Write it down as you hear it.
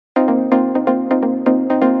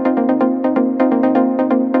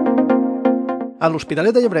A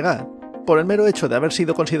L'Hospitalet de Llobregat, por el mero hecho de haber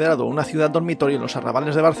sido considerado una ciudad dormitorio en los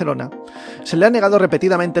arrabales de Barcelona, se le ha negado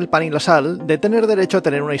repetidamente el pan y la sal de tener derecho a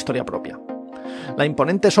tener una historia propia. La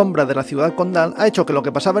imponente sombra de la ciudad condal ha hecho que lo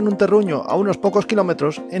que pasaba en un terruño a unos pocos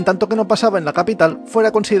kilómetros, en tanto que no pasaba en la capital,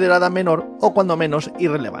 fuera considerada menor o cuando menos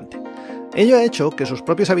irrelevante. Ello ha hecho que sus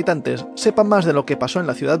propios habitantes sepan más de lo que pasó en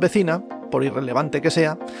la ciudad vecina, por irrelevante que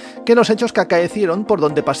sea, que los hechos que acaecieron por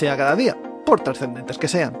donde pasea cada día, por trascendentes que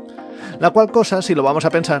sean. La cual cosa, si lo vamos a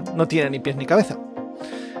pensar, no tiene ni pies ni cabeza.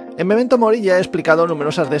 En Memento Mori ya he explicado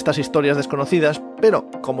numerosas de estas historias desconocidas, pero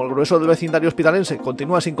como el grueso del vecindario hospitalense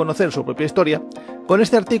continúa sin conocer su propia historia, con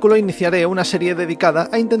este artículo iniciaré una serie dedicada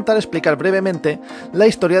a intentar explicar brevemente la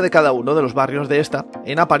historia de cada uno de los barrios de esta,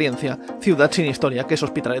 en apariencia, ciudad sin historia que es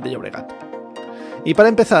L'Hospitalet de Llobregat. Y para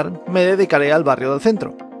empezar, me dedicaré al barrio del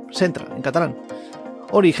centro, centra en catalán,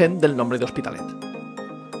 origen del nombre de Hospitalet.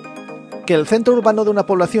 Que el centro urbano de una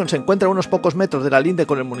población se encuentre a unos pocos metros de la linde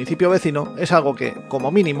con el municipio vecino es algo que,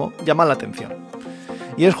 como mínimo, llama la atención.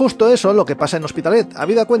 Y es justo eso lo que pasa en L'Hospitalet,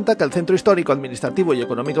 habida cuenta que el centro histórico, administrativo y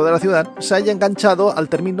económico de la ciudad se haya enganchado al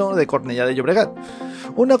término de Cornellà de Llobregat,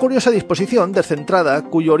 una curiosa disposición descentrada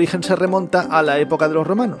cuyo origen se remonta a la época de los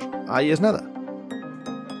romanos. Ahí es nada.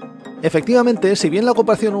 Efectivamente, si bien la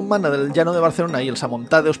ocupación humana del llano de Barcelona y el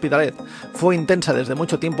Samontà de Hospitalet fue intensa desde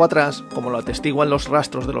mucho tiempo atrás, como lo atestiguan los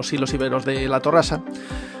rastros de los silos iberos de la Torrasa,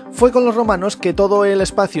 fue con los romanos que todo el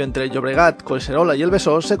espacio entre el Llobregat, Collserola y el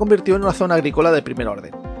Besòs se convirtió en una zona agrícola de primer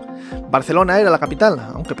orden. Barcelona era la capital,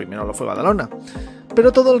 aunque primero lo fue Badalona,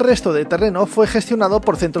 pero todo el resto de terreno fue gestionado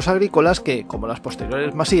por centros agrícolas que, como las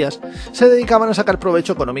posteriores masías, se dedicaban a sacar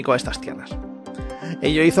provecho económico a estas tierras.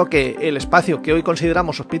 Ello hizo que el espacio que hoy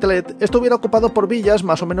consideramos Hospitalet estuviera ocupado por villas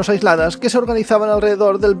más o menos aisladas que se organizaban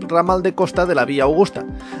alrededor del ramal de costa de la Vía Augusta,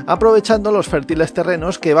 aprovechando los fértiles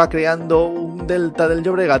terrenos que va creando un delta del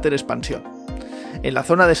Llobregat en expansión. En la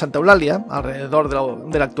zona de Santa Eulàlia, alrededor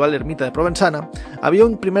de la actual ermita de Provenzana, había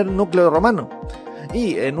un primer núcleo romano,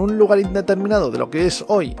 y en un lugar indeterminado de lo que es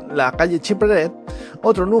hoy la calle Xipret,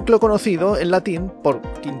 otro núcleo conocido en latín por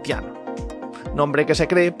Quintiano, nombre que se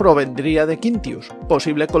cree provendría de Quintius,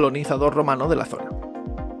 posible colonizador romano de la zona.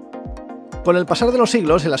 Con el pasar de los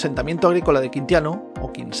siglos, el asentamiento agrícola de Quintiano,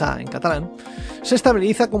 o Quinçà en catalán, se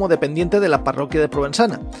estabiliza como dependiente de la parroquia de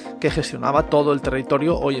Provenzana, que gestionaba todo el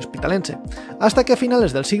territorio hoy hospitalense, hasta que a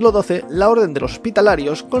finales del siglo XII la Orden de los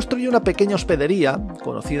Hospitalarios construye una pequeña hospedería,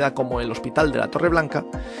 conocida como el Hospital de la Torre Blanca,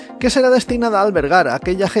 que será destinada a albergar a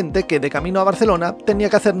aquella gente que de camino a Barcelona tenía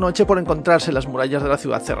que hacer noche por encontrarse en las murallas de la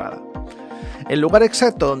ciudad cerrada. El lugar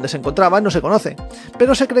exacto donde se encontraba no se conoce,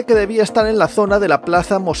 pero se cree que debía estar en la zona de la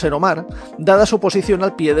Plaza Moseromar, dada su posición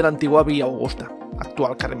al pie de la antigua Vía Augusta,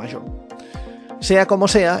 actual carrer Major. Sea como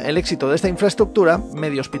sea, el éxito de esta infraestructura,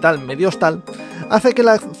 medio hospital, medio hostal, hace que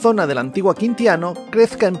la zona del antiguo Quintiano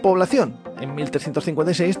crezca en población. En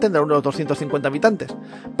 1356 tendrá unos 250 habitantes,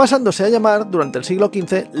 pasándose a llamar durante el siglo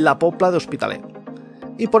XV la Pobla de Hospitalet,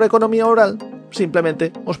 y por economía oral,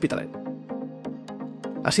 simplemente Hospitalet.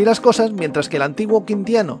 Así las cosas, mientras que el antiguo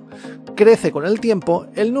Quintiano crece con el tiempo,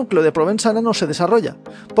 el núcleo de Provenzana no se desarrolla,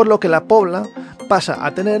 por lo que la Pobla pasa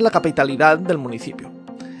a tener la capitalidad del municipio.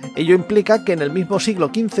 Ello implica que en el mismo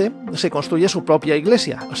siglo XV se construye su propia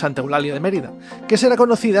iglesia, Santa Eulàlia de Mérida, que será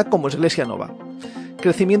conocida como Iglesia Nova.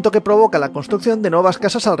 Crecimiento que provoca la construcción de nuevas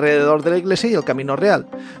casas alrededor de la iglesia y el camino real,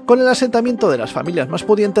 con el asentamiento de las familias más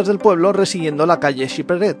pudientes del pueblo residiendo la calle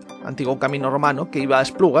Xipret, antiguo camino romano que iba a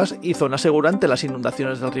Esplugas y zona segura ante las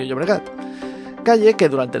inundaciones del río Llobregat. Calle que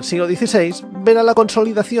durante el siglo XVI verá la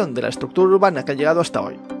consolidación de la estructura urbana que ha llegado hasta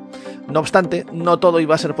hoy. No obstante, no todo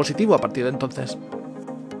iba a ser positivo a partir de entonces.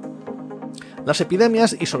 Las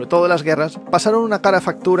epidemias y sobre todo las guerras pasaron una cara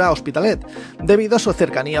factura a Hospitalet debido a su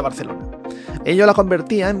cercanía a Barcelona. Ello la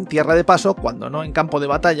convertía en tierra de paso, cuando no en campo de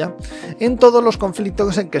batalla, en todos los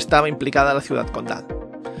conflictos en que estaba implicada la ciudad condal.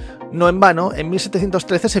 No en vano, en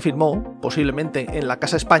 1713 se firmó, posiblemente en la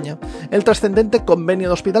Casa España, el trascendente Convenio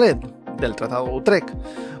de Hospitalet, del Tratado de Utrecht,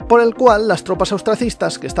 por el cual las tropas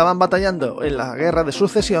austracistas que estaban batallando en la Guerra de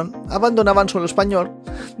Sucesión abandonaban suelo español,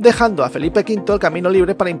 dejando a Felipe V el camino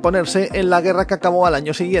libre para imponerse en la guerra que acabó al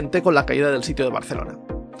año siguiente con la caída del sitio de Barcelona.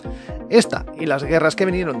 Esta y las guerras que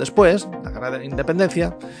vinieron después, la Guerra de la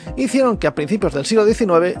Independencia, hicieron que a principios del siglo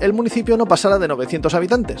XIX el municipio no pasara de 900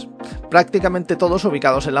 habitantes, prácticamente todos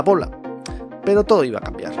ubicados en la Pobla. Pero todo iba a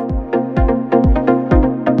cambiar.